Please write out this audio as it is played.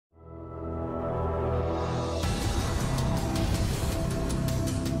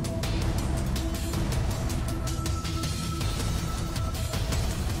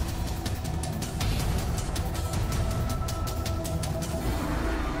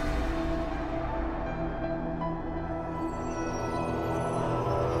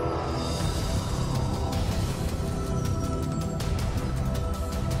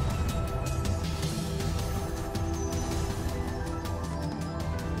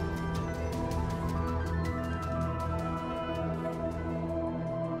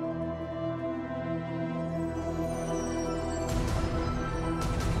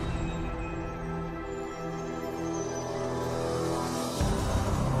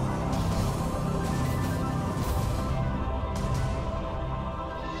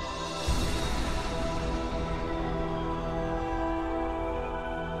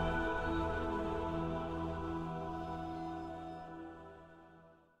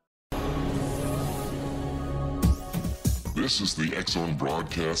This is the X-Zone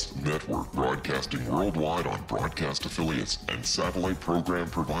Broadcast Network, broadcasting worldwide on broadcast affiliates and satellite program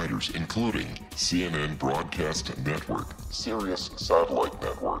providers, including CNN Broadcast Network, Sirius Satellite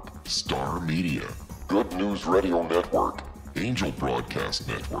Network, Star Media, Good News Radio Network, Angel Broadcast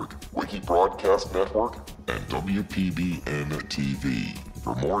Network, Wiki Broadcast Network, and WPBN TV.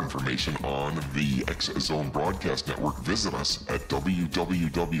 For more information on the X-Zone Broadcast Network, visit us at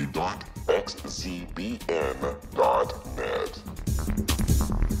www.xzbn.net.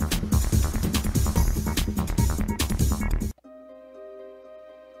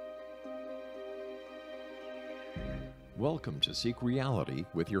 Welcome to Seek Reality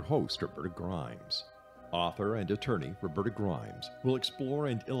with your host, Roberta Grimes. Author and attorney Roberta Grimes will explore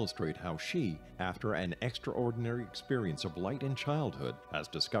and illustrate how she, after an extraordinary experience of light in childhood, has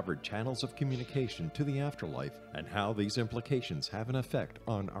discovered channels of communication to the afterlife and how these implications have an effect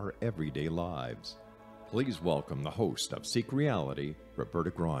on our everyday lives. Please welcome the host of Seek Reality, Roberta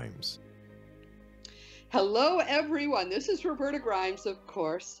Grimes. Hello, everyone. This is Roberta Grimes, of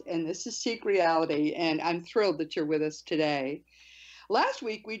course, and this is Seek Reality, and I'm thrilled that you're with us today. Last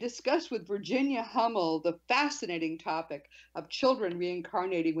week, we discussed with Virginia Hummel the fascinating topic of children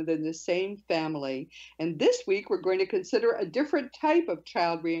reincarnating within the same family. And this week, we're going to consider a different type of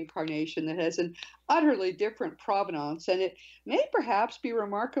child reincarnation that has an utterly different provenance, and it may perhaps be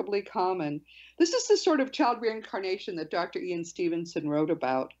remarkably common. This is the sort of child reincarnation that Dr. Ian Stevenson wrote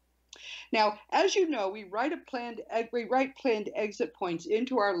about. Now, as you know, we write planned exit points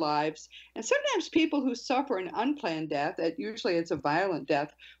into our lives, and sometimes people who suffer an unplanned death, usually it's a violent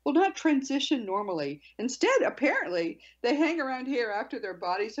death, will not transition normally. Instead, apparently, they hang around here after their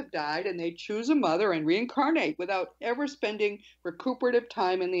bodies have died, and they choose a mother and reincarnate without ever spending recuperative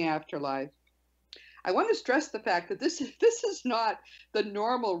time in the afterlife. I want to stress the fact that this is not the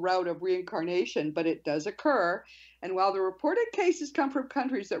normal route of reincarnation, but it does occur. And while the reported cases come from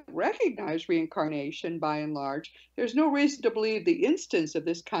countries that recognize reincarnation by and large, there's no reason to believe the instance of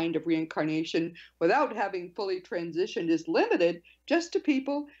this kind of reincarnation without having fully transitioned is limited just to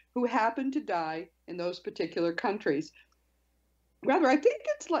people who happen to die in those particular countries. Rather, I think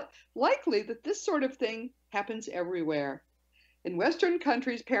it's likely that this sort of thing happens everywhere. In Western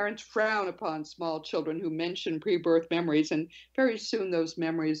countries, parents frown upon small children who mention pre-birth memories, and very soon those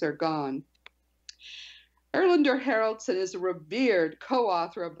memories are gone. Erlendur Haraldsson is a revered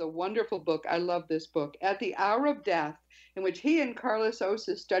co-author of the wonderful book, I love this book, At the Hour of Death, in which he and Carlos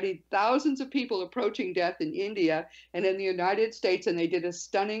Osa studied thousands of people approaching death in India and in the United States, and they did a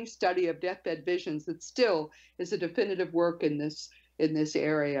stunning study of deathbed visions that still is a definitive work in this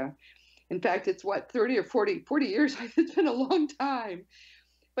area. In fact, it's 30 or 40 years. It's been a long time.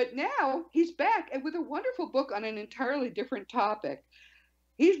 But now he's back and with a wonderful book on an entirely different topic.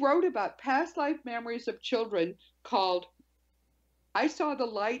 He wrote about past life memories of children called I Saw the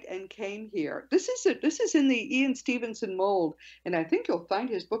Light and Came Here. This is in the Ian Stevenson mold, and I think you'll find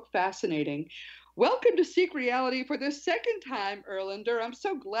his book fascinating. Welcome to Seek Reality for the second time, Erlendur. I'm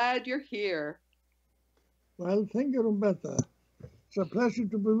so glad you're here. Well, thank you, Roberta. It's a pleasure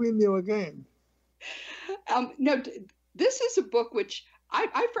to be with you again. No, this is a book which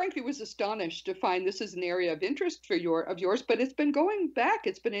I frankly was astonished to find this is an area of interest of yours, but it's been going back.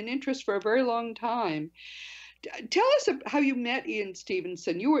 It's been an interest for a very long time. Tell us how you met Ian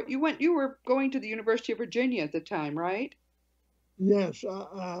Stevenson. You were going to the University of Virginia at the time, right? Yes,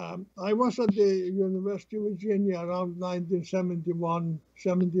 I was at the University of Virginia around 1971,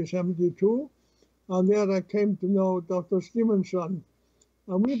 1972. And there I came to know Dr. Stevenson,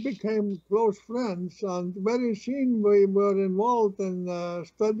 and we became close friends. And very soon we were involved in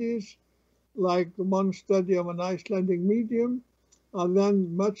studies, like one study of an Icelandic medium. And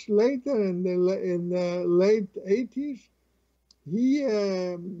then much later, in the late 80s, he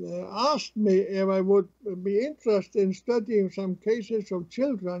asked me if I would be interested in studying some cases of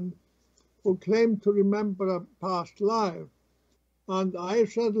children who claimed to remember a past life. And I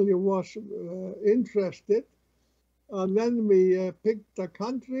certainly was interested. And then we picked a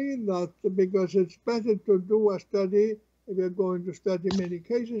country because it's better to do a study, if we're going to study many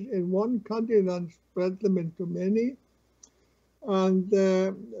cases, in one country than spread them into many. And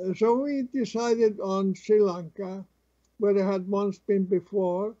so we decided on Sri Lanka, where I had once been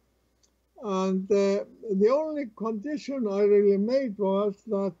before. And the only condition I really made was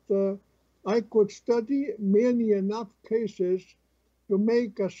that I could study many enough cases to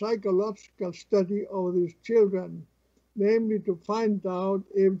make a psychological study of these children, namely to find out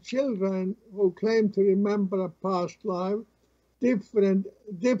if children who claim to remember a past life differ in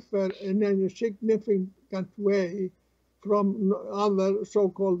any significant way from other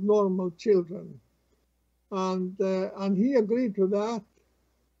so-called normal children. and he agreed to that.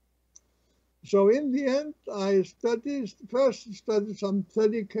 So in the end, I first studied some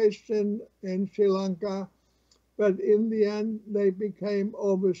 30 cases in Sri Lanka, but in the end, they became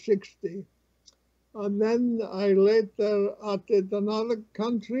over 60. And then I later added another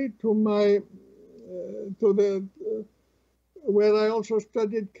country to where I also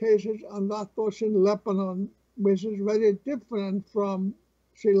studied cases, and that was in Lebanon, which is very different from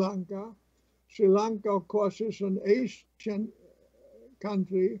Sri Lanka. Sri Lanka, of course, is an Asian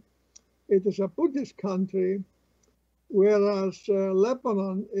country. It is a Buddhist country, whereas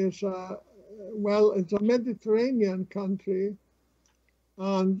Lebanon is it's a Mediterranean country,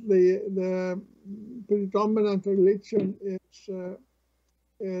 and the predominant religion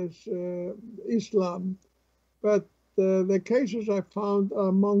is Islam. But the cases I found are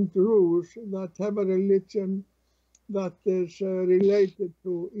among Druze that have a religion that is related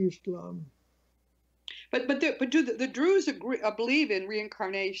to Islam. But do the Druze believe in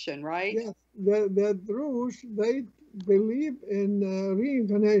reincarnation, right? Yes, the Druze, they believe in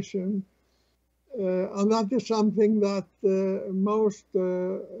reincarnation, and that is something that most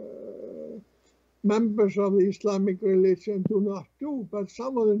members of the Islamic religion do not do, but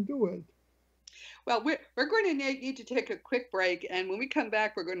some of them do it. Well, we're going to need to take a quick break, and when we come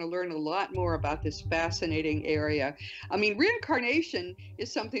back, we're going to learn a lot more about this fascinating area. I mean, reincarnation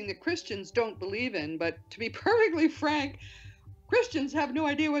is something that Christians don't believe in, but to be perfectly frank, Christians have no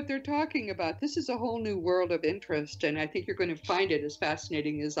idea what they're talking about. This is a whole new world of interest, and I think you're going to find it as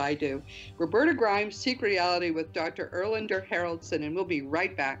fascinating as I do. Roberta Grimes, Seek Reality with Dr. Erlendur Haraldsson, and we'll be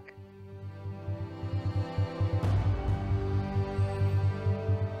right back.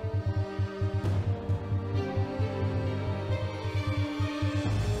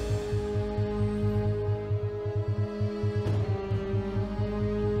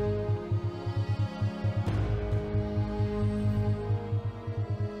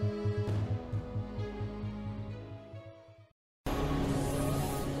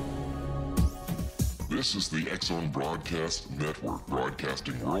 This is the X-Zone Broadcast Network,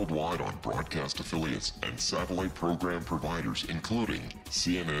 broadcasting worldwide on broadcast affiliates and satellite program providers, including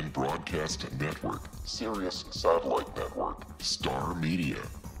CNN Broadcast Network, Sirius Satellite Network, Star Media,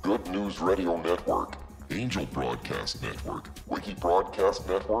 Good News Radio Network, Angel Broadcast Network, Wiki Broadcast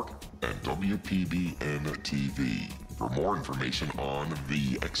Network, and WPBN TV. For more information on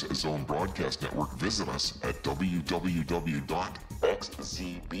the X-Zone Broadcast Network, visit us at www.xzbn.net.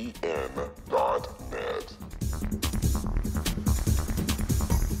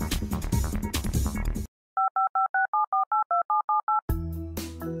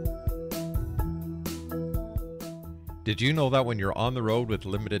 Did you know that when you're on the road with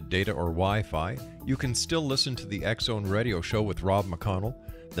limited data or Wi-Fi, you can still listen to the X-Zone Radio Show with Rob McConnell,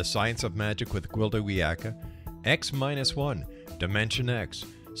 The Science of Magic with Gwilda Wiyaka, X-1, Dimension X,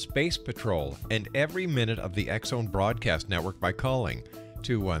 Space Patrol, and every minute of the X-Zone Broadcast Network by calling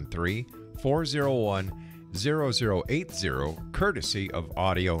 213-401-0080, courtesy of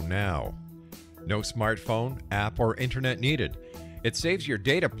Audio Now. No smartphone, app, or internet needed. It saves your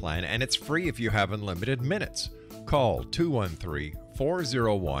data plan, and it's free if you have unlimited minutes. Call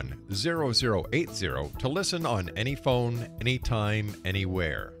 213-401-0080 to listen on any phone, anytime,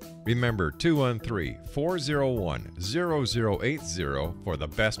 anywhere. Remember 213-401-0080 for the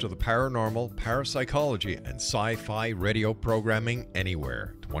best of the paranormal, parapsychology, and sci-fi radio programming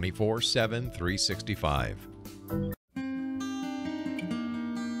anywhere, 24/7, 365.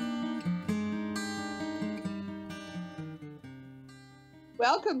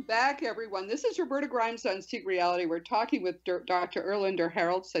 Welcome back, everyone. This is Roberta Grimes on Seek Reality. We're talking with Dr. Erlendur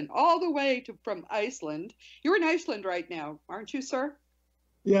Haraldsson all the way from Iceland. You're in Iceland right now, aren't you, sir?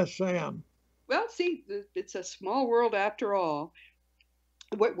 Yes, I am. Well, see, it's a small world after all.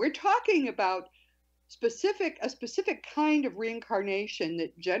 We're talking about a specific kind of reincarnation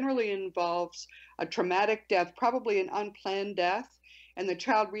that generally involves a traumatic death, probably an unplanned death, and the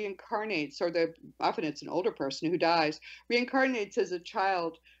child reincarnates, or often it's an older person who dies, reincarnates as a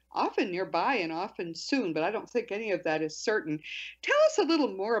child, often nearby and often soon, but I don't think any of that is certain. Tell us a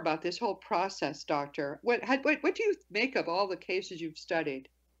little more about this whole process, Doctor. What do you make of all the cases you've studied?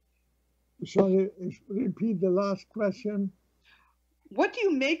 Sorry, repeat the last question. What do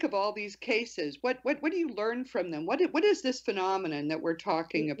you make of all these cases? What do you learn from them? What is this phenomenon that we're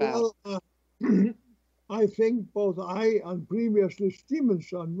talking about? Well, I think both I and previously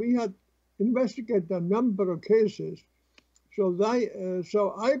Stevenson, we had investigated a number of cases. So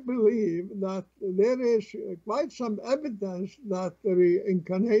I believe that there is quite some evidence that the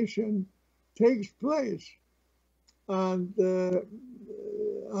reincarnation takes place, and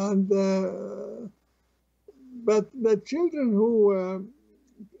but the children who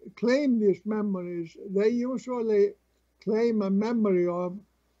claim these memories, they usually claim a memory of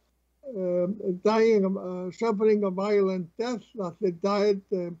dying, suffering a violent death, that they died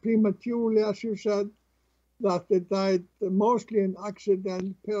prematurely, as you said, that they died mostly in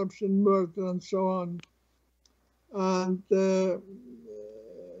accident, perhaps in murder, and so on. And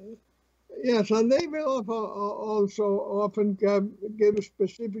yes, and they will also often give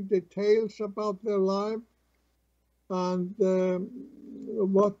specific details about their life and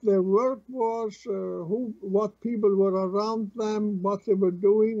what their work was, what people were around them, what they were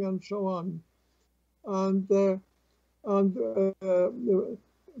doing, and so on. And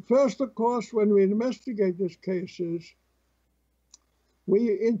first, of course, when we investigate these cases,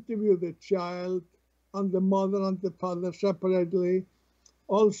 we interview the child and the mother and the father separately.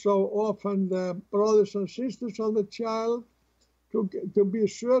 Also, often the brothers and sisters of the child, to be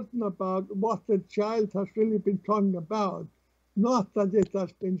certain about what the child has really been talking about. Not that it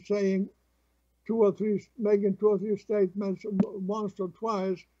has been saying making two or three statements once or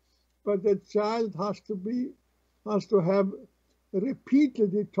twice, but the child has to have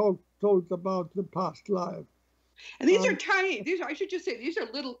repeatedly told about the past life. And these are tiny. I should just say, these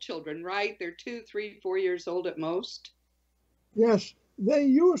are little children, right? They're 2, 3, 4 years old at most. Yes, they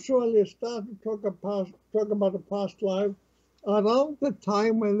usually start to talk about the past life around the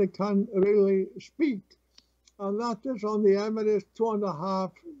time when they can really speak. And that is on the average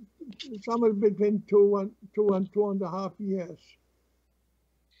 2.5, somewhere between 2 and 2.5 years.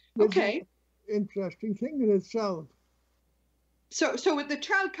 Okay. Interesting thing in itself. So when the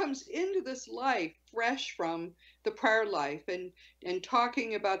child comes into this life fresh from the prior life and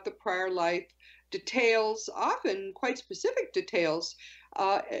talking about the prior life, details, often quite specific details,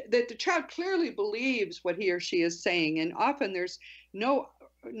 that the child clearly believes what he or she is saying, and often there's no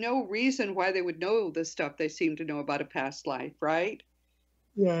reason why they would know the stuff they seem to know about a past life, right?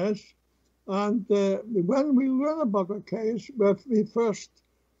 Yes, and when we learn about a case, we first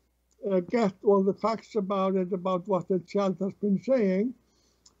get all the facts about it, about what the child has been saying,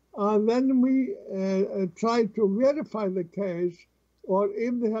 and then we try to verify the case, or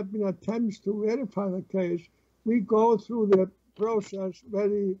if there have been attempts to verify the case, we go through the process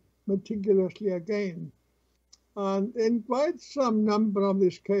very meticulously again. And in quite some number of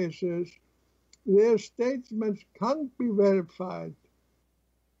these cases, their statements can't be verified.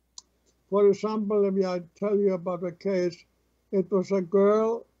 For example, if I tell you about a case, it was a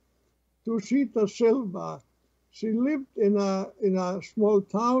girl, Tusita Silva. She lived in a small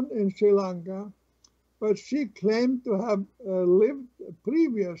town in Sri Lanka, but she claimed to have lived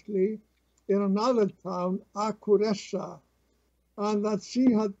previously in another town, Akuressa, and that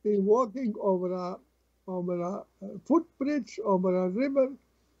she had been walking over a footbridge over a river.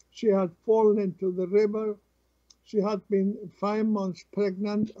 She had fallen into the river. She had been 5 months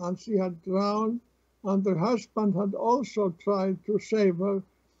pregnant and she had drowned, and her husband had also tried to save her,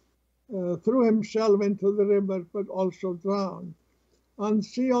 threw himself into the river but also drowned. And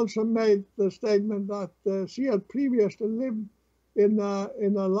she also made the statement that she had previously lived in a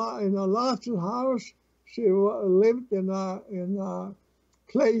larger house. She lived in a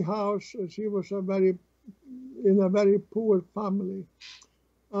clay house. She was in a very poor family.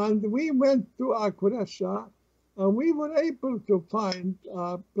 And we went to Akuressa, and we were able to find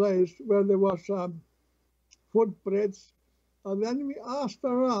a place where there was a footbridge. And then we asked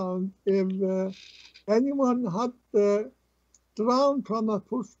around if anyone had drowned from a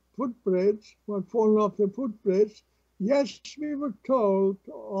footbridge, or fallen off the footbridge. Yes, we were told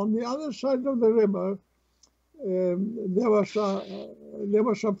on the other side of the river, there was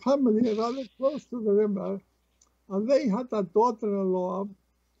a family rather close to the river, and they had a daughter-in-law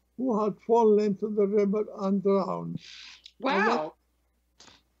who had fallen into the river and drowned. Wow.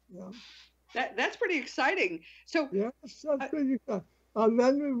 Yeah. That's pretty exciting. So yes, that's pretty exciting. And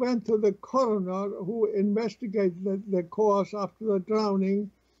then we went to the coroner who investigated the cause after the drowning,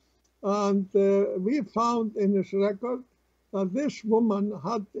 and we found in his record that this woman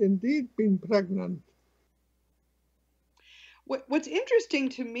had indeed been pregnant. What's interesting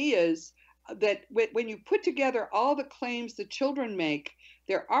to me is that when you put together all the claims the children make,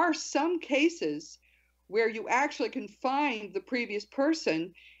 there are some cases where you actually can find the previous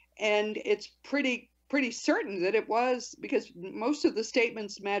person, and it's pretty certain that it was, because most of the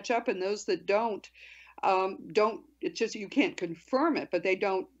statements match up, and those that don't, it's just you can't confirm it, but they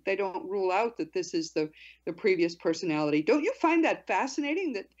don't rule out that this is the previous personality. Don't you find that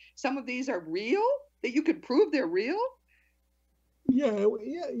fascinating, that some of these are real, that you could prove they're real?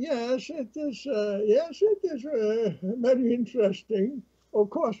 Yes, it is. Yes, it is very interesting. of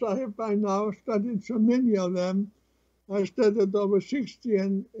course, I have by now studied so many of them. I studied over 60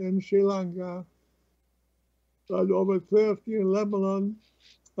 in Sri Lanka, and over 30 in Lebanon,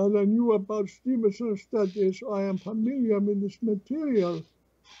 and I knew about Stevenson's studies, so I am familiar with this material.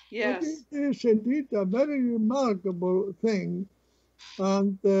 Yes. But it is indeed a very remarkable thing,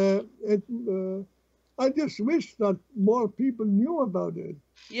 and I just wish that more people knew about it.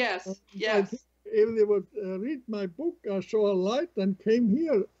 Yes, I yes. think if they would read my book, I saw a light and came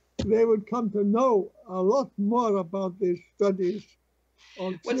here, they would come to know a lot more about these studies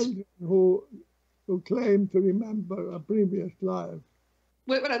of children who claim to remember a previous life.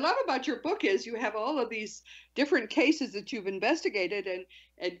 What I love about your book is you have all of these different cases that you've investigated,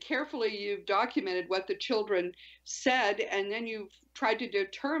 and carefully you've documented what the children said, and then you've tried to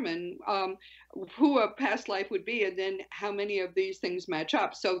determine who a past life would be, and then how many of these things match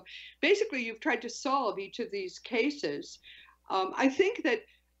up. So basically you've tried to solve each of these cases. I think that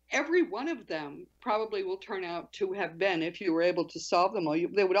every one of them probably will turn out to have been, if you were able to solve them all,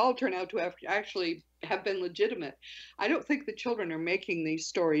 they would all turn out to have actually have been legitimate. I don't think the children are making these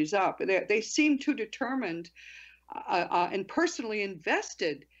stories up. They seem too determined and personally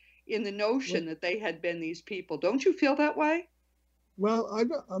invested in the notion that they had been these people. Don't you feel that way? Well,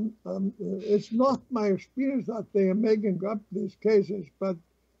 it's not my experience that they are making up these cases, but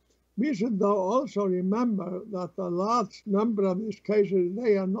we should though also remember that a large number of these cases,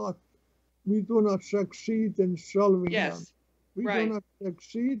 we do not succeed in solving them. We do not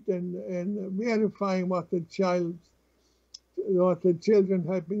succeed in verifying what the children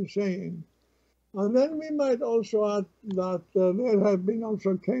have been saying. And then we might also add that there have been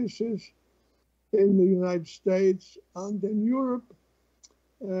also cases in the United States and in Europe.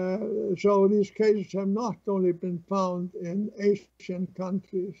 So these cases have not only been found in Asian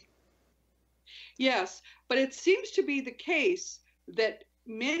countries. Yes, but it seems to be the case that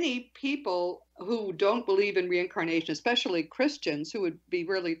many people who don't believe in reincarnation, especially Christians who would be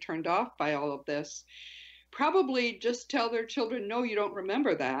really turned off by all of this, probably just tell their children, no, you don't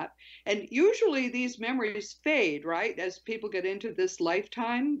remember that. And usually these memories fade, right, as people get into this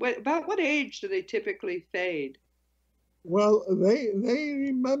lifetime. About what age do they typically fade? Well, they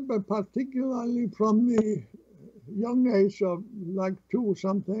remember particularly from the young age of like 2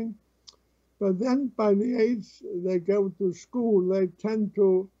 something. But then by the age they go to school, they tend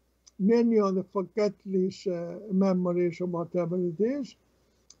to, many of them forget these memories or whatever it is.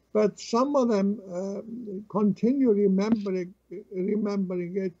 But some of them continue remembering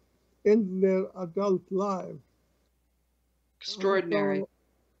it in their adult life. Extraordinary.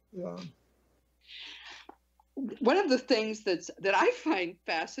 Yeah. One of the things that I find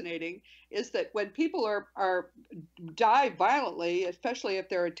fascinating is that when people die violently, especially if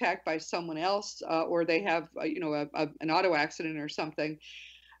they're attacked by someone else or they have an auto accident or something,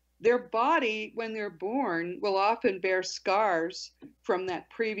 their body when they're born will often bear scars from that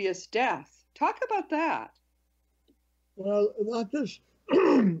previous death. Talk about that. Well, that is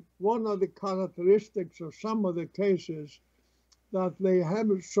one of the characteristics of some of the cases, that they have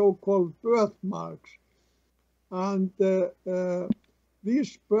so-called birthmarks. And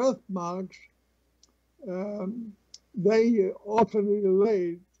these birthmarks, they often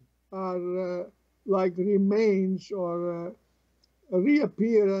relate are like remains or a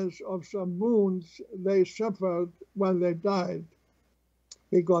reappearance of some wounds they suffered when they died.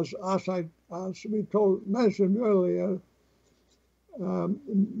 Because as we mentioned earlier,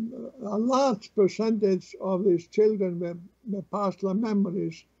 a large percentage of these children with past life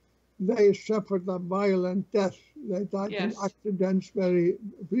memories, they suffered a violent death. They died in accidents very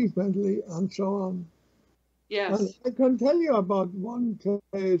frequently and so on. Yes. And I can tell you about one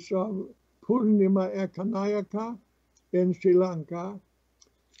case of Purnima Ekanayaka in Sri Lanka.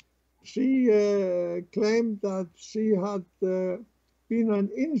 She claimed that she had been an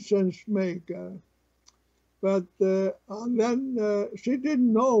incense maker, but and then she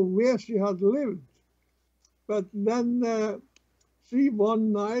didn't know where she had lived. But then she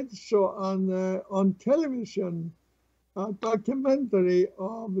one night saw on television a documentary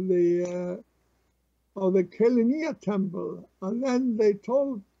of the Kelaniya temple, and then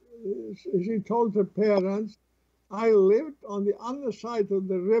she told her parents, I lived on the other side of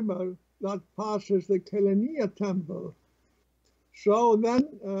the river that passes the Kelaniya temple. So then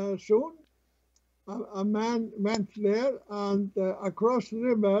soon a man went there and across the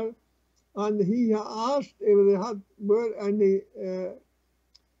river, and he asked if there were any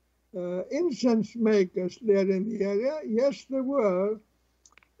incense makers there in the area. Yes, there were,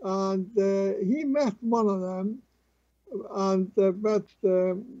 and he met one of them. And but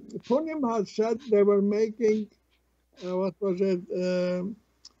Punim had said they were making what was it?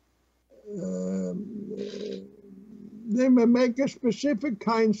 They may make a specific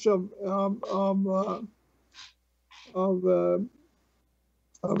kinds of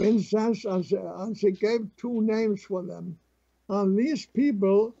incense, and she gave two names for them. And these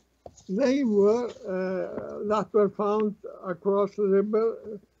people, they were that were found across the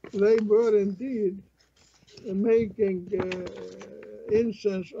river. They were indeed making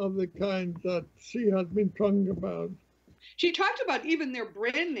incense of the kind that she had been talking about. She talked about even their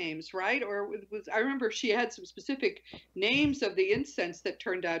brand names, right? Or I remember she had some specific names of the incense that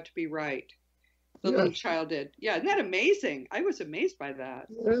turned out to be right. The little child did. Yeah, isn't that amazing? I was amazed by that.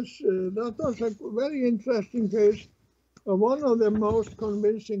 Yes, that was a very interesting case. One of the most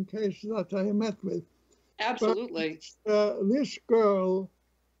convincing cases that I met with. Absolutely. But, this girl,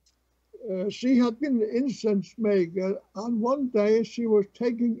 she had been an incense maker, and one day she was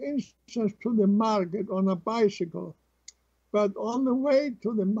taking incense to the market on a bicycle. But on the way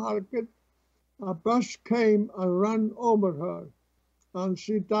to the market, a bus came and ran over her, and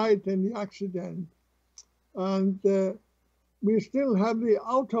she died in the accident. And we still have the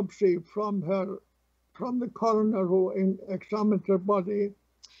autopsy from the coroner who examined her body.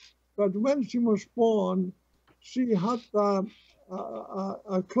 But when she was born, she had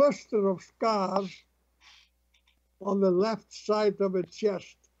a cluster of scars on the left side of her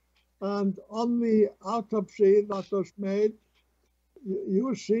chest. And on the autopsy that was made,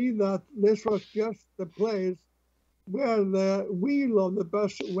 you see that this was just the place where the wheel of the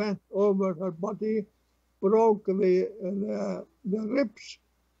bus went over her body, broke the ribs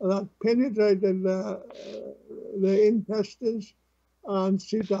that penetrated the intestines, and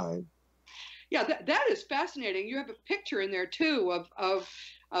she died. Yeah, that is fascinating. You have a picture in there too of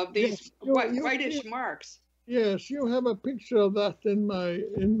these whitish marks. Yes, you have a picture of that in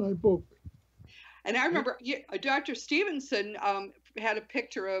my book. And I remember Dr. Stevenson had a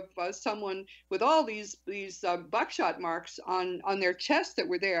picture of someone with all these buckshot marks on their chest that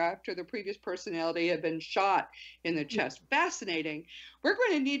were there after the previous personality had been shot in the chest. Fascinating. We're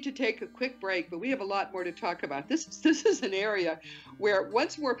going to need to take a quick break, but we have a lot more to talk about. This is an area where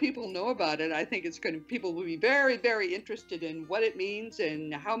once more people know about it, I think people will be very, very interested in what it means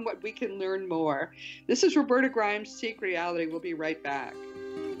and what we can learn more. This is Roberta Grimes, Seek Reality. We'll be right back.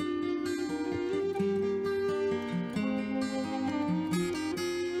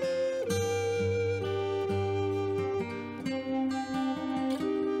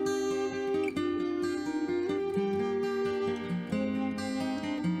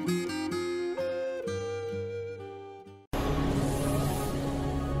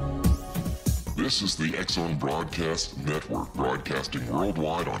 This is the X-Zone Broadcast Network, broadcasting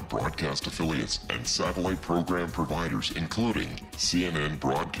worldwide on broadcast affiliates and satellite program providers, including CNN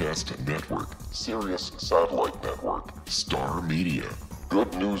Broadcast Network, Sirius Satellite Network, Star Media,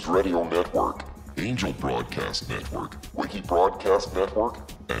 Good News Radio Network, Angel Broadcast Network, Wiki Broadcast Network,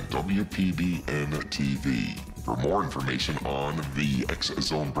 and WPBN TV. For more information on the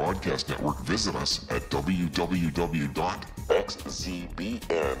X-Zone Broadcast Network, visit us at www.xzbn.net.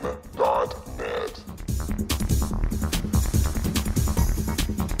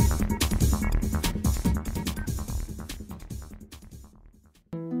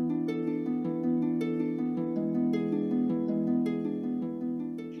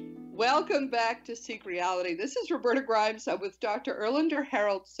 Welcome back to Seek Reality. This is Roberta Grimes with Dr. Erlendur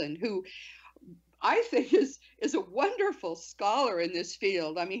Haraldsson, who I think is a wonderful scholar in this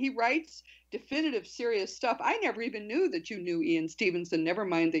field. I mean, he writes definitive, serious stuff. I never even knew that you knew Ian Stevenson, never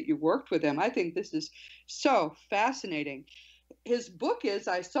mind that you worked with him. I think this is so fascinating. His book is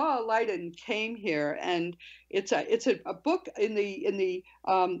I Saw a Light and Came Here, and it's a book in the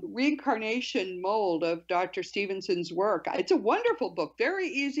reincarnation mold of Dr. Stevenson's work. It's a wonderful book, very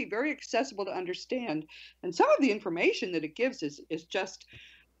easy, very accessible to understand, and some of the information that it gives is just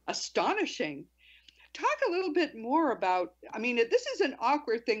astonishing. Talk a little bit more about, I mean, this is an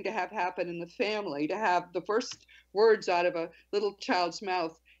awkward thing to have happen in the family, to have the first words out of a little child's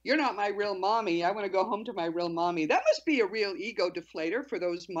mouth, "You're not my real mommy. I want to go home to my real mommy." That must be a real ego deflator for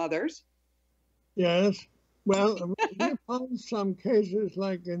those mothers. Yes. Well, we found some cases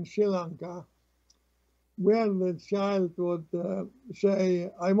like in Sri Lanka where the child would say,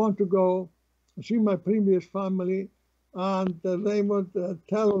 "I want to go see my previous family," and they would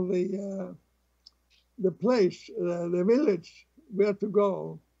tell the place, the village, where to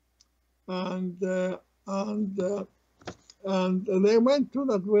go, and they went to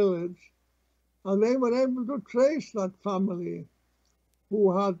that village, and they were able to trace that family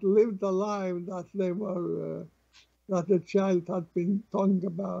who had lived a life that the child had been talking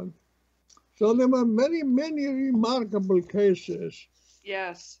about. So there were many, many remarkable cases.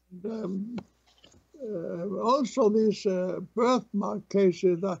 Yes. Also these birthmark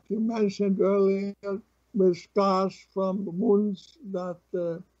cases that you mentioned earlier, with scars from wounds that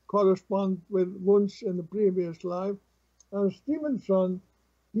correspond with wounds in the previous life. And Stevenson,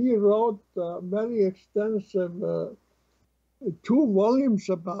 he wrote very extensive 2 volumes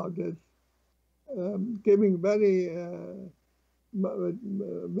about it, giving very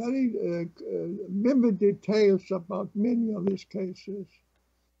vivid details about many of these cases.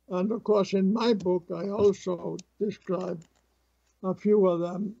 And of course, in my book, I also describe a few of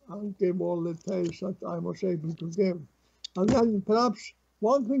them and give all the details that I was able to give. And then perhaps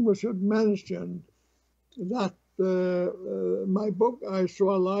one thing we should mention, that my book, I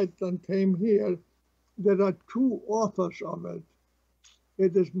Saw Light and Came Here, there are 2 authors of it.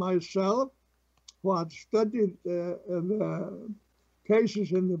 It is myself, who had studied the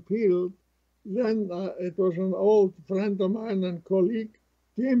cases in the field. Then it was an old friend of mine and colleague,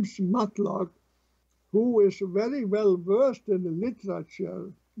 James Matlock, who is very well versed in the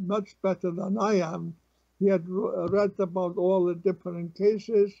literature, much better than I am. He had read about all the different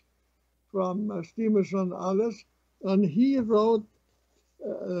cases from Stevenson and others, and he wrote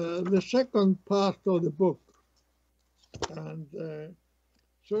the second part of the book. And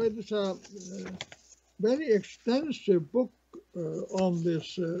so it is a very extensive book on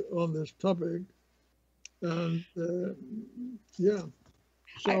this topic, and yeah.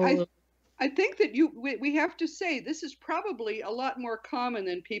 So I think that we have to say this is probably a lot more common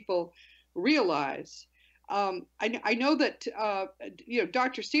than people realize. I know that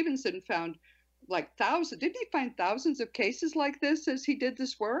Dr. Stevenson found like thousands. Didn't he find thousands of cases like this as he did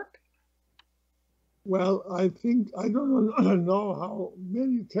this work? Well, I think I don't know how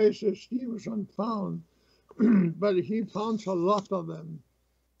many cases Stevenson found, but he found a lot of them.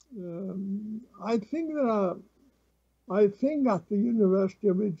 I think at the University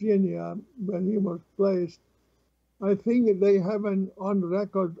of Virginia, when he was placed, I think they have on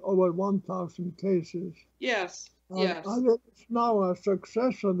record over 1,000 cases. Yes, yes. And it's now a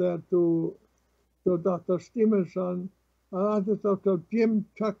successor there to Dr. Stevenson, and that is Dr. Jim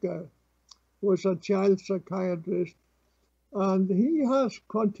Tucker, who was a child psychiatrist. And he has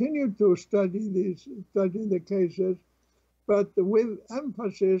continued to study the cases, but with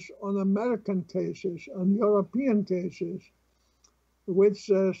emphasis on American cases and European cases, which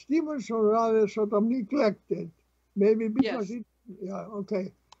Stevenson rather sort of neglected, maybe because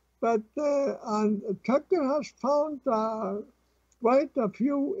But and Tucker has found quite a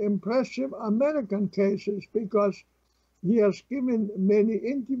few impressive American cases, because he has given many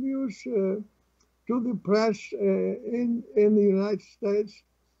interviews to the press in the United States,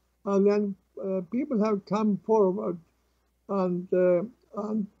 and then people have come forward and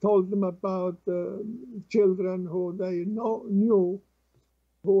told them about children who they knew,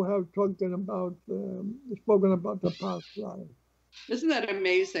 who have spoken about the past life. Isn't that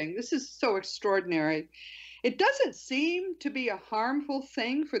amazing? This is so extraordinary. It doesn't seem to be a harmful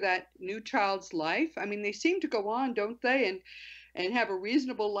thing for that new child's life. I mean, they seem to go on, don't they, and have a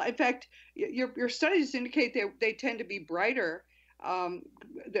reasonable life. In fact, your studies indicate they tend to be brighter,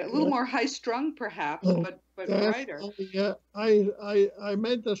 they're a little more high-strung, perhaps, but brighter. Yeah, I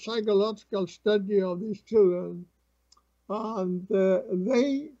made a psychological study of these children, and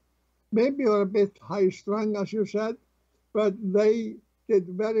they maybe are a bit high-strung, as you said, but they did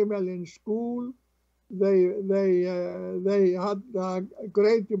very well in school. They had a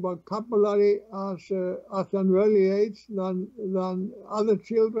great vocabulary at an early age than other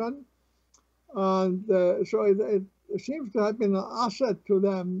children, and so it seems to have been an asset to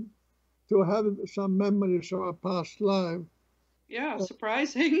them to have some memories of a past life. Yeah,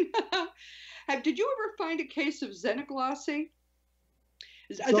 surprising. Did you ever find a case of xenoglossy?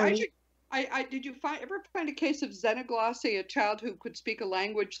 Did you ever find a case of xenoglossy, a child who could speak a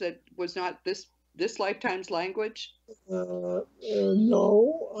language that was not this lifetime's language?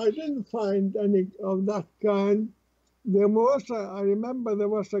 No, I didn't find any of that kind. I remember there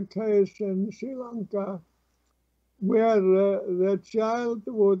was a case in Sri Lanka where the child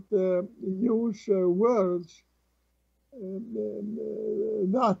would use words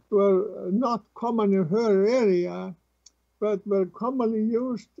that were not common in her area, but were commonly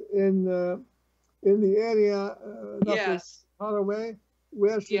used in the area that was far away,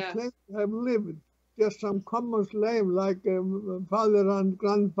 where she claimed to have lived, just some common name like father and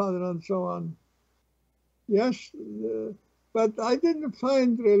grandfather and so on. Yes, but I didn't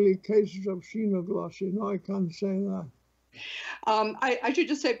find really cases of xenoglossy. No, I can't say that. I should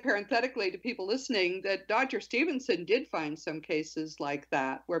just say parenthetically to people listening that Dr. Stevenson did find some cases like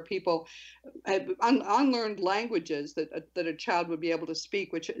that where people had unlearned languages that a child would be able to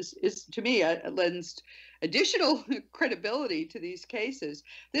speak, which is to me lends additional credibility to these cases.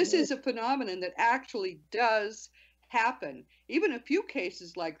 This is a phenomenon that actually does happen. Even a few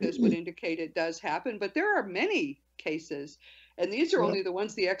cases like this would indicate it does happen, but there are many cases. And these are only the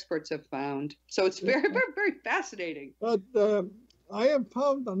ones the experts have found. So it's very, very, very fascinating. But I have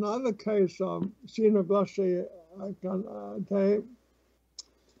found another case of xenoglossy.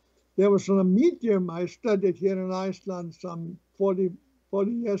 There was a medium I studied here in Iceland some 40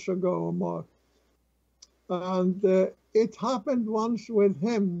 years ago or more. And it happened once with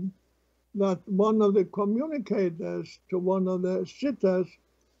him that one of the communicators to one of the sitters,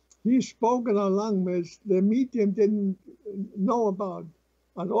 he spoke in a language the medium didn't know about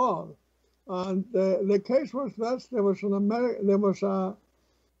at all. And the case was this: there was a man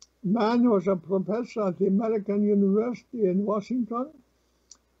who was a professor at the American University in Washington,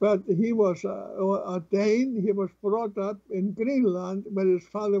 but he was a Dane. He was brought up in Greenland, where his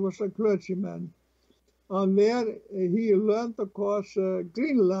father was a clergyman. And there he learned, of course,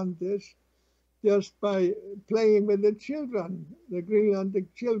 Greenlandish, just by playing with the children, the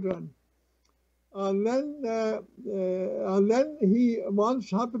Greenlandic children. And then he once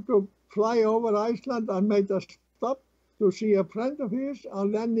happened to fly over Iceland and made a stop to see a friend of his,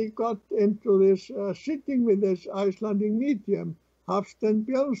 and then he got into this sitting with this Icelandic medium, Hafstein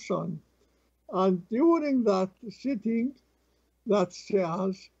Björnsson. And during that sitting, that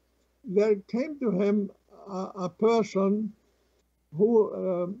seance, there came to him a person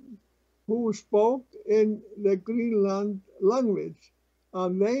who spoke in the Greenland language,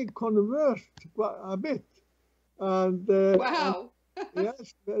 and they conversed a bit. And wow!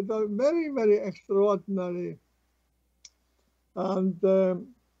 Yes, they're very, very extraordinary. And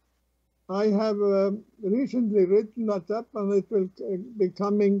I have recently written that up, and it will be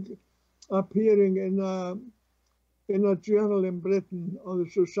appearing in a journal in Britain on the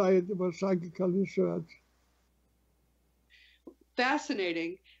Society for Psychical Research.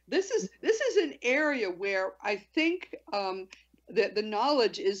 Fascinating. This is an area where I think the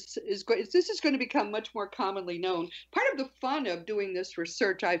knowledge is going to become much more commonly known. Part of the fun of doing this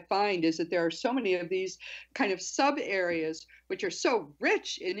research, I find, is that there are so many of these kind of sub areas which are so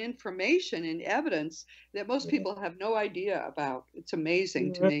rich in information and evidence that most people have no idea about. It's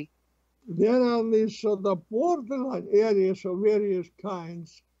amazing to me. There are these sort of borderline areas of various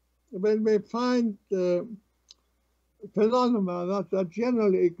kinds. When we find phenomena that are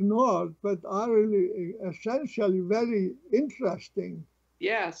generally ignored but are really essentially very interesting.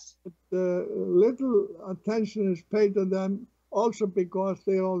 Yes. Little attention is paid to them also because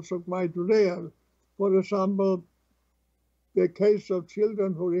they're also quite rare. For example, the case of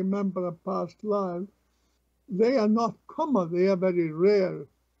children who remember a past life, they are not common, they are very rare.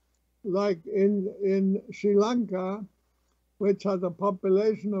 Like in Sri Lanka, which had a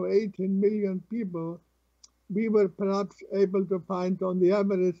population of 18 million people, we were perhaps able to find on the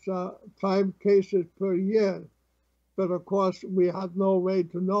average 5 cases per year. But of course, we had no way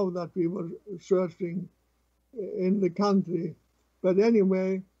to know that we were searching in the country. But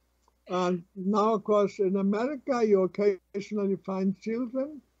anyway, and now of course in America, you occasionally find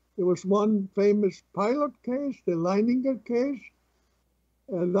children. There was one famous pilot case, the Leininger case,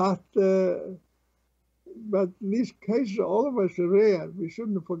 but these cases are always rare. We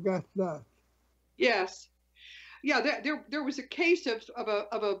shouldn't forget that. Yes. Yeah, there was a case of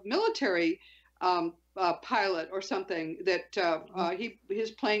a military pilot or something that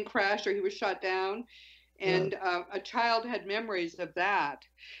his plane crashed or he was shot down, and a child had memories of that.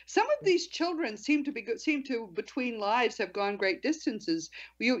 Some of these children seem to between lives have gone great distances.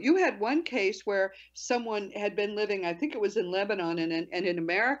 You had one case where someone had been living, I think it was in Lebanon and in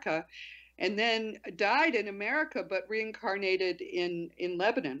America, and then died in America, but reincarnated in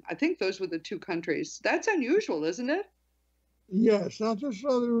Lebanon. I think those were the two countries. That's unusual, isn't it? Yes, that is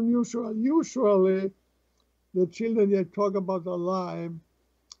rather unusual. Usually, the children they talk about alive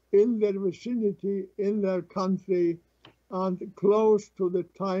in their vicinity, in their country, and close to the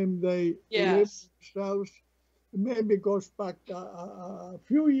time they live themselves. Maybe goes back a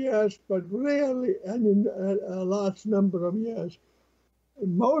few years, but rarely any a large number of years.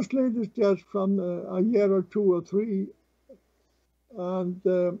 Mostly it is just from a year or 2 or 3. And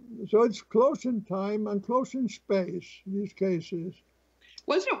so it's close in time and close in space, these cases.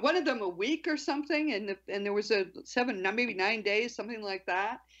 Wasn't it one of them a week or something? And there was maybe 9 days, something like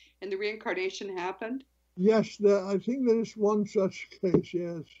that, and the reincarnation happened? Yes, I think there is one such case,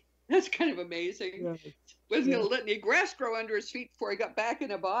 yes. That's kind of amazing. Yes. Wasn't going Yes. to let any grass grow under his feet before he got back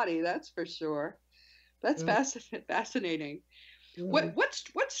in a body, that's for sure. That's Yes. fascinating. Yes.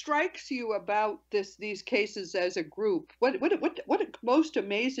 What strikes you about these cases as a group? What most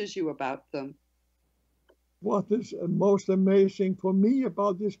amazes you about them? What is most amazing for me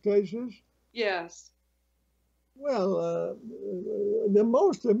about these cases? Yes. Well, the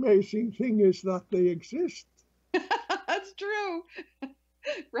most amazing thing is that they exist. That's true.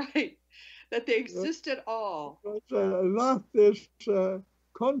 Right. That they exist at all. That is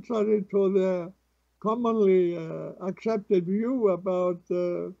contrary to the commonly accepted view about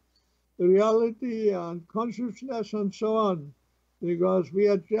reality and consciousness and so on, because we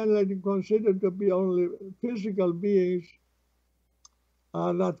are generally considered to be only physical beings,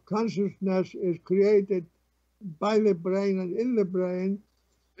 and that consciousness is created by the brain and in the brain.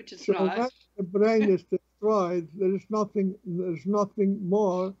 Which is So not. when the brain is destroyed, there's nothing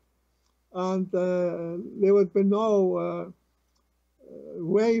more, and there would be no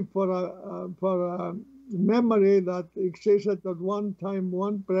way for a memory that existed at one time,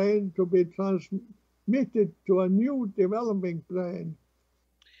 one brain, to be transmitted to a new developing brain.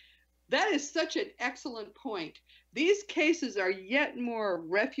 That is such an excellent point. These cases are yet more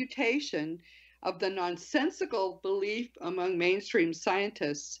refutation of the nonsensical belief among mainstream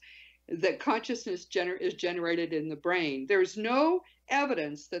scientists that consciousness is generated in the brain. There's no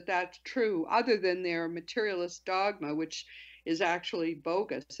evidence that that's true other than their materialist dogma, which is actually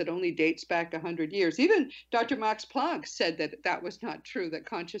bogus. It only dates back 100 years. Even Dr. Max Planck said that that was not true, that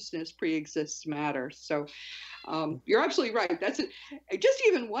consciousness pre-exists matter. So you're absolutely right. Just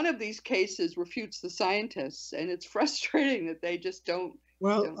even one of these cases refutes the scientists, and it's frustrating that they just don't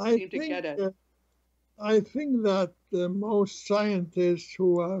seem to get it. I think that most scientists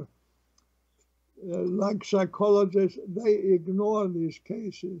who are like psychologists, they ignore these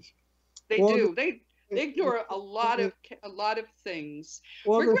cases. They do. They ignore a lot of things.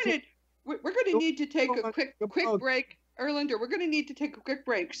 We're going to need to take a quick break. Erlendur, we're going to need to take a quick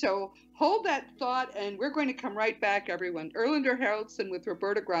break. So hold that thought, and we're going to come right back, everyone. Erlendur Haraldsson with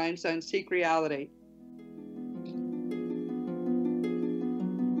Roberta Grimes on Seek Reality.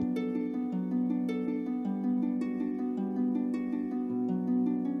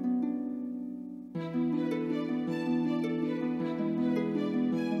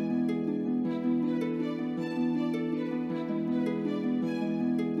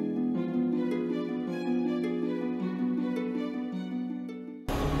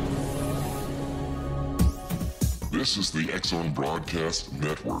 This is the X-Zone Broadcast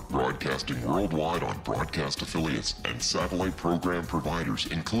Network, broadcasting worldwide on broadcast affiliates and satellite program providers,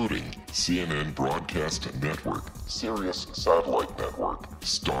 including CNN Broadcast Network, Sirius Satellite Network,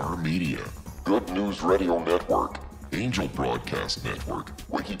 Star Media, Good News Radio Network, Angel Broadcast Network,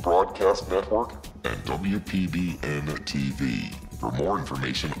 Wiki Broadcast Network, and WPBN TV. For more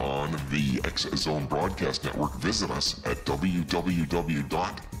information on the X-Zone Broadcast Network, visit us at www.xzbn.net.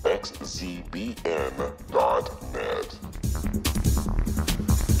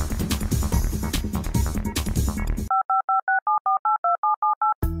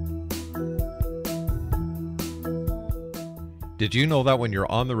 Did you know that when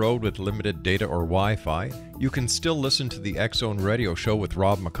you're on the road with limited data or Wi-Fi, you can still listen to the X-Zone Radio Show with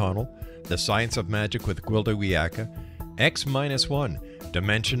Rob McConnell, The Science of Magic with Gwilda Wiyaka, X-1,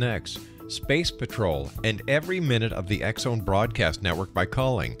 Dimension X, Space Patrol, and every minute of the X-Zone Broadcast Network by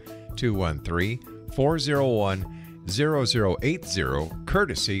calling 213-401-0080,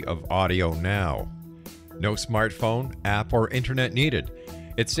 courtesy of Audio Now. No smartphone, app, or internet needed.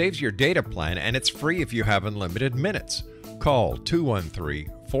 It saves your data plan, and it's free if you have unlimited minutes. Call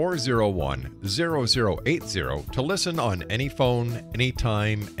 213-401-0080 to listen on any phone,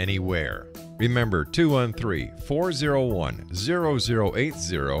 anytime, anywhere. Remember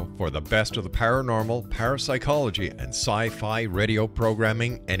 213-401-0080 for the best of the paranormal, parapsychology, and sci-fi radio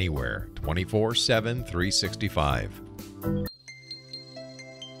programming anywhere, 24/7, 365.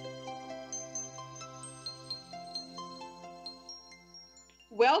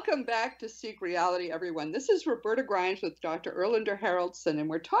 Welcome back to Seek Reality, everyone. This is Roberta Grimes with Dr. Erlendur Haraldsson, and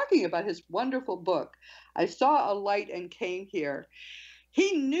we're talking about his wonderful book, I Saw a Light and Came Here.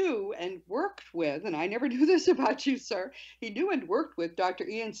 He knew and worked with, and I never knew this about you, sir, he knew and worked with Dr.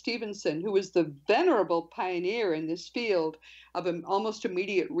 Ian Stevenson, who was the venerable pioneer in this field of an almost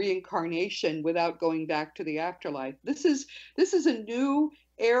immediate reincarnation without going back to the afterlife. This is a new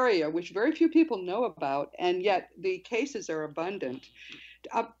area which very few people know about, and yet the cases are abundant.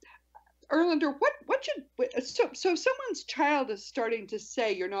 Erlendur, so someone's child is starting to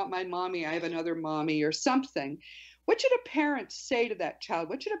say, "You're not my mommy, I have another mommy," or something. What should a parent say to that child?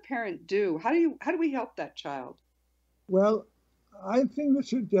 What should a parent do? How do we help that child? Well, I think we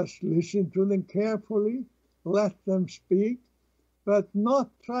should just listen to them carefully, let them speak, but not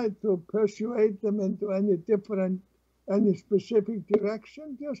try to persuade them into any specific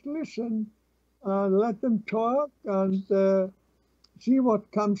direction. Just listen, let them talk, and see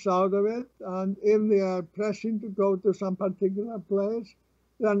what comes out of it. And if they are pressing to go to some particular place,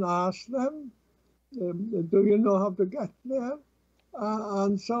 then ask them, do you know how to get there?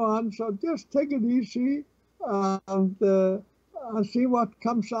 And so on. So just take it easy and see what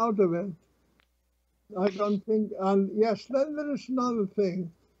comes out of it. I don't think, and yes, then there is another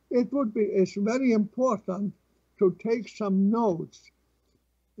thing. It's very important to take some notes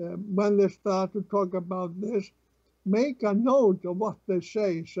when they start to talk about this. Make a note of what they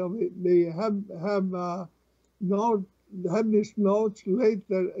say, so we have these notes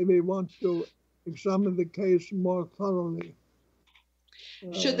later if we want to examine the case more thoroughly.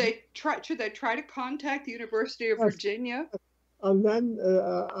 Should they try to contact the University of Virginia? And then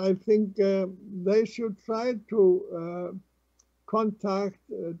I think they should try to contact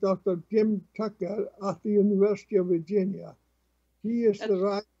Dr. Jim Tucker at the University of Virginia. He is the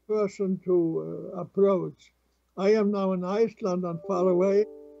right person to approach. I am now in Iceland and far away.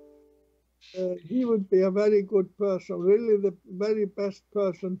 He would be a very good person, really the very best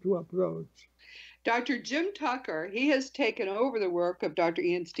person to approach. Dr. Jim Tucker, he has taken over the work of Dr.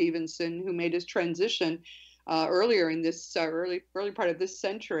 Ian Stevenson, who made his transition earlier in this early part of this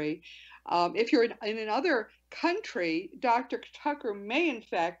century. If you're in another country, Dr. Tucker may in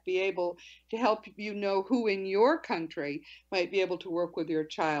fact be able to help you know who in your country might be able to work with your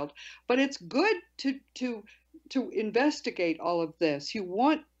child. But it's good to investigate all of this. You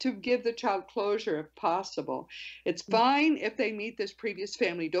want to give the child closure if possible. It's fine if they meet this previous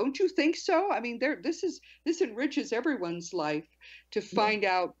family. Don't you think so? I mean, this enriches everyone's life to find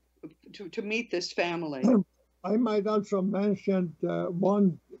out, to meet this family. I might also mention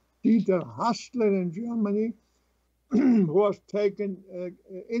one Dieter Hassler in Germany, who was taken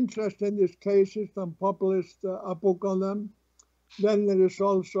interest in these cases and published a book on them. Then there is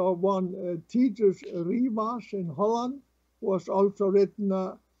also one Titus Rivas in Holland, who has also written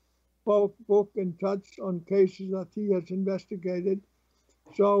a book in touch on cases that he has investigated.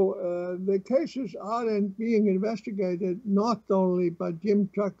 So the cases are being investigated not only by Jim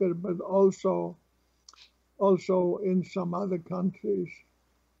Tucker, but also in some other countries.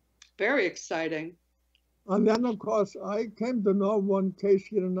 Very exciting. And then, of course, I came to know one case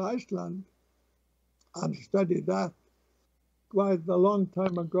here in Iceland and studied that quite a long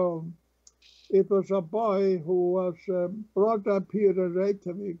time ago. It was a boy who was brought up here in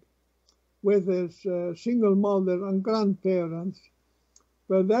Reykjavik with his single mother and grandparents.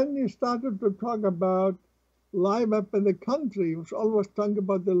 But then he started to talk about life up in the country. He was always talking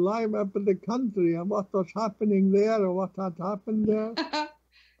about the life up in the country and what was happening there or what had happened there.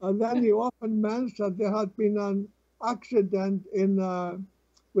 And then he often mentioned that there had been an accident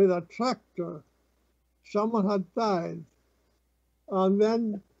with a tractor. Someone had died. And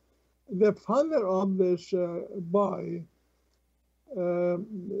then the father of this boy,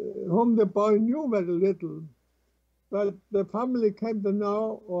 whom the boy knew very little, but the family came to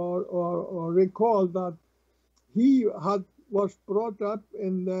know or recall that he was brought up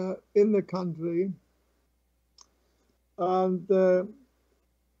in the country, and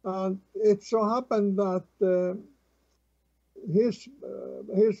it so happened that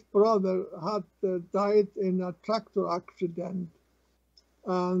his brother had died in a tractor accident,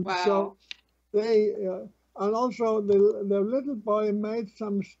 and wow. So they and also the little boy made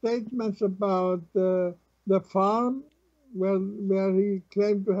some statements about the farm where he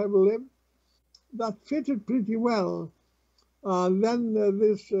claimed to have lived that fitted pretty well. Then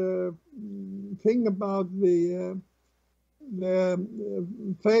this thing about the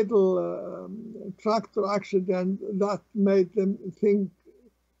fatal tractor accident, that made them think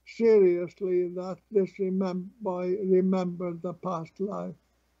seriously that this boy remembered the past life.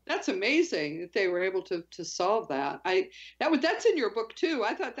 That's amazing that they were able to solve that. That's in your book too.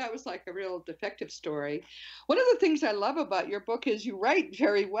 I thought that was like a real detective story. One of the things I love about your book is you write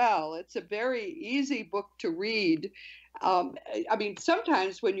very well. It's a very easy book to read. I mean,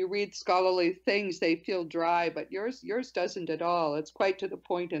 sometimes when you read scholarly things, they feel dry, but yours doesn't at all. It's quite to the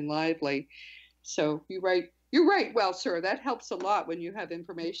point and lively. So you write well, sir. That helps a lot when you have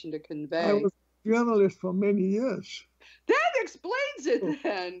information to convey. I was a journalist for many years. That explains it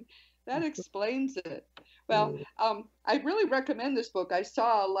then. That explains it. Well, I really recommend this book. I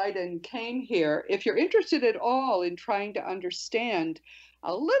saw a light and came here. If you're interested at all in trying to understand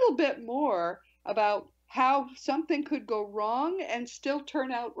a little bit more about how something could go wrong and still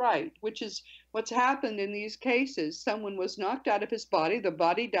turn out right, which is what's happened in these cases. Someone was knocked out of his body, the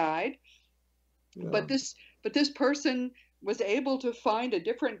body died, but this person was able to find a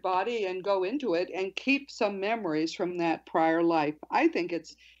different body and go into it and keep some memories from that prior life. I think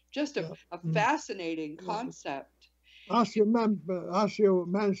it's just a fascinating concept. As you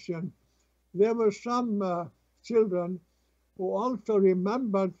mentioned, there were some children who also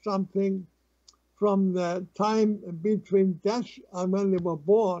remembered something from the time between death and when they were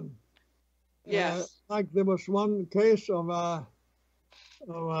born. Yes. Like there was one case of a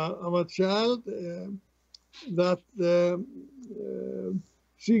child that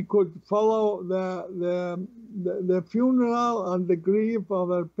she could follow the funeral and the grief of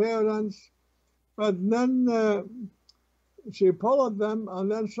her parents, but then she followed them,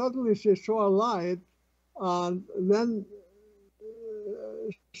 and then suddenly she saw a light, and then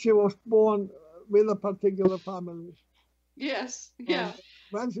she was born with a particular family. Yes, yeah. And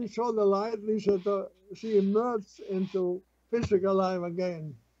when she saw the light, she emerged into physical life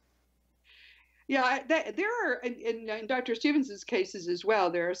again. Yeah, there are, in Dr. Stevenson's cases as well,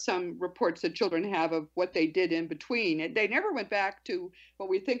 there are some reports that children have of what they did in between. They never went back to what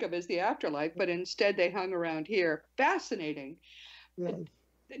we think of as the afterlife, but instead they hung around here. Fascinating. Yes.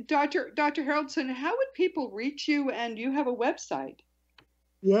 Dr. Haraldsson, how would people reach you? And you have a website.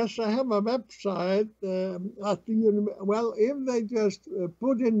 Yes, I have a website at the well, if they just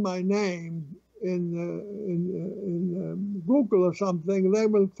put in my name in Google or something, they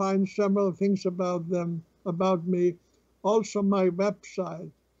will find several things about me, also my website.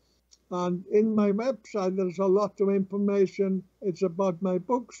 And in my website, there's a lot of information. It's about my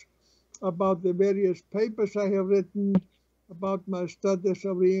books, about the various papers I have written, about my studies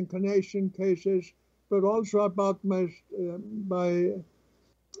of reincarnation cases, but also about my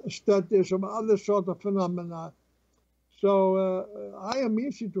studies of other sort of phenomena. So I am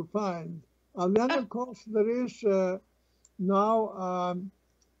easy to find. And then, of course, there is now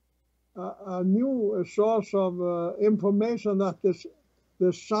a new source of information that is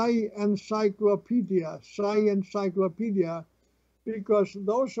the Encyclopedia, because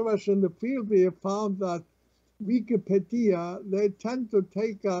those of us in the field, we have found that Wikipedia, they tend to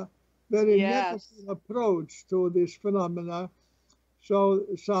take a very negative approach to this phenomena. So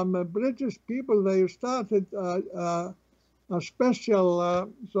some British people, they started a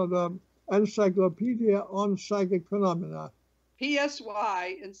special sort of encyclopedia on psychic phenomena.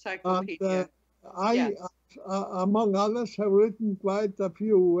 PSY Encyclopedia. And among others, have written quite a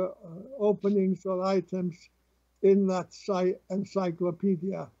few openings or items in that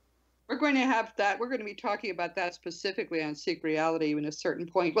encyclopedia. We're going to have that. We're going to be talking about that specifically on Seek Reality in a certain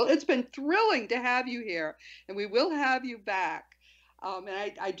point. Well, it's been thrilling to have you here, and we will have you back. And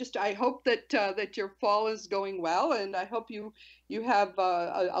I hope that your fall is going well, and I hope you have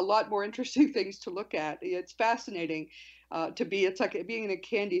a lot more interesting things to look at. It's fascinating it's like being in a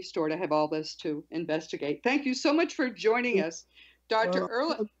candy store to have all this to investigate. Thank you so much for joining us, Dr.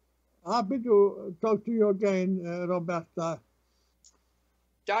 Erlendur. Happy to talk to you again, Roberta.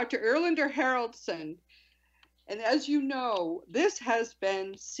 Dr. Erlendur Haraldsson. And as you know, this has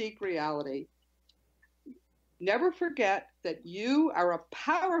been Seek Reality. Never forget that you are a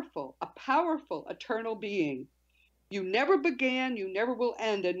powerful eternal being. You never began, you never will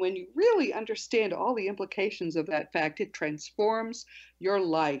end. And when you really understand all the implications of that fact, it transforms your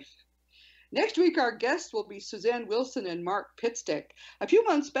life. Next week, our guests will be Suzanne Wilson and Mark Pitstick. A few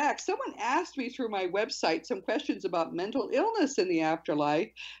months back, someone asked me through my website some questions about mental illness in the afterlife,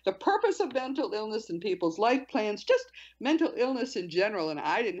 the purpose of mental illness in people's life plans, just mental illness in general, and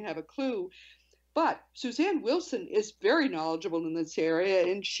I didn't have a clue. But Suzanne Wilson is very knowledgeable in this area,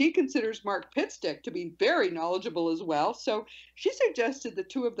 and she considers Mark Pitstick to be very knowledgeable as well. So she suggested the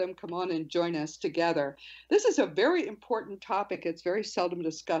two of them come on and join us together. This is a very important topic. It's very seldom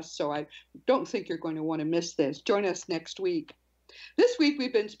discussed, so I don't think you're going to want to miss this. Join us next week. This week,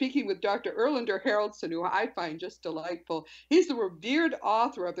 we've been speaking with Dr. Erlendur Haraldsson, who I find just delightful. He's the revered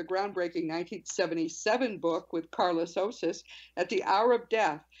author of the groundbreaking 1977 book with Carlos Osis, At the Hour of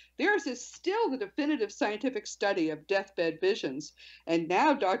Death. Theirs is still the definitive scientific study of deathbed visions. And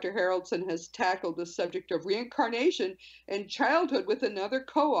now Dr. Haraldsson has tackled the subject of reincarnation and childhood with another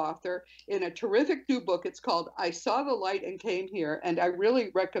co-author in a terrific new book. It's called I Saw the Light and Came Here, and I really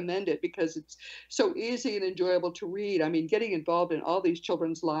recommend it because it's so easy and enjoyable to read. I mean, getting involved in all these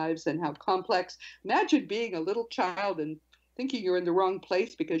children's lives and how complex. Imagine being a little child and thinking you're in the wrong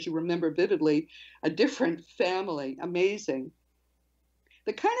place because you remember vividly a different family. Amazing.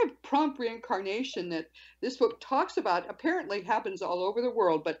 The kind of prompt reincarnation that this book talks about apparently happens all over the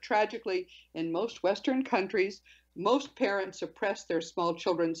world, but tragically, in most Western countries, most parents suppress their small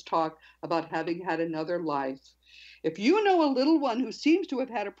children's talk about having had another life. If you know a little one who seems to have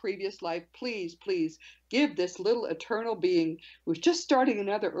had a previous life, please, please give this little eternal being who's just starting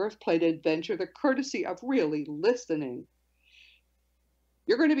another earth plate adventure the courtesy of really listening.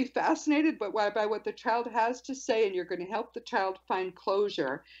 You're going to be fascinated by what the child has to say, and you're going to help the child find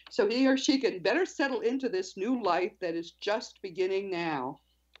closure so he or she can better settle into this new life that is just beginning now.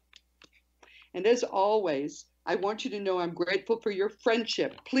 And as always, I want you to know I'm grateful for your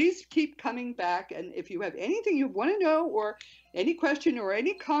friendship. Please keep coming back. And if you have anything you want to know, or any question or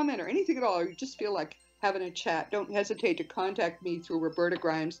any comment or anything at all, or you just feel like having a chat, don't hesitate to contact me through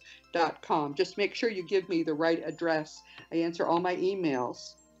robertagrimes.com. Just make sure you give me the right address. I answer all my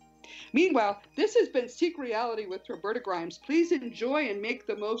emails. Meanwhile, this has been Seek Reality with Roberta Grimes. Please enjoy and make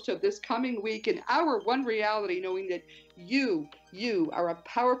the most of this coming week in our one reality, knowing that you are a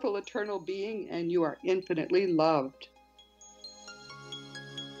powerful eternal being and you are infinitely loved.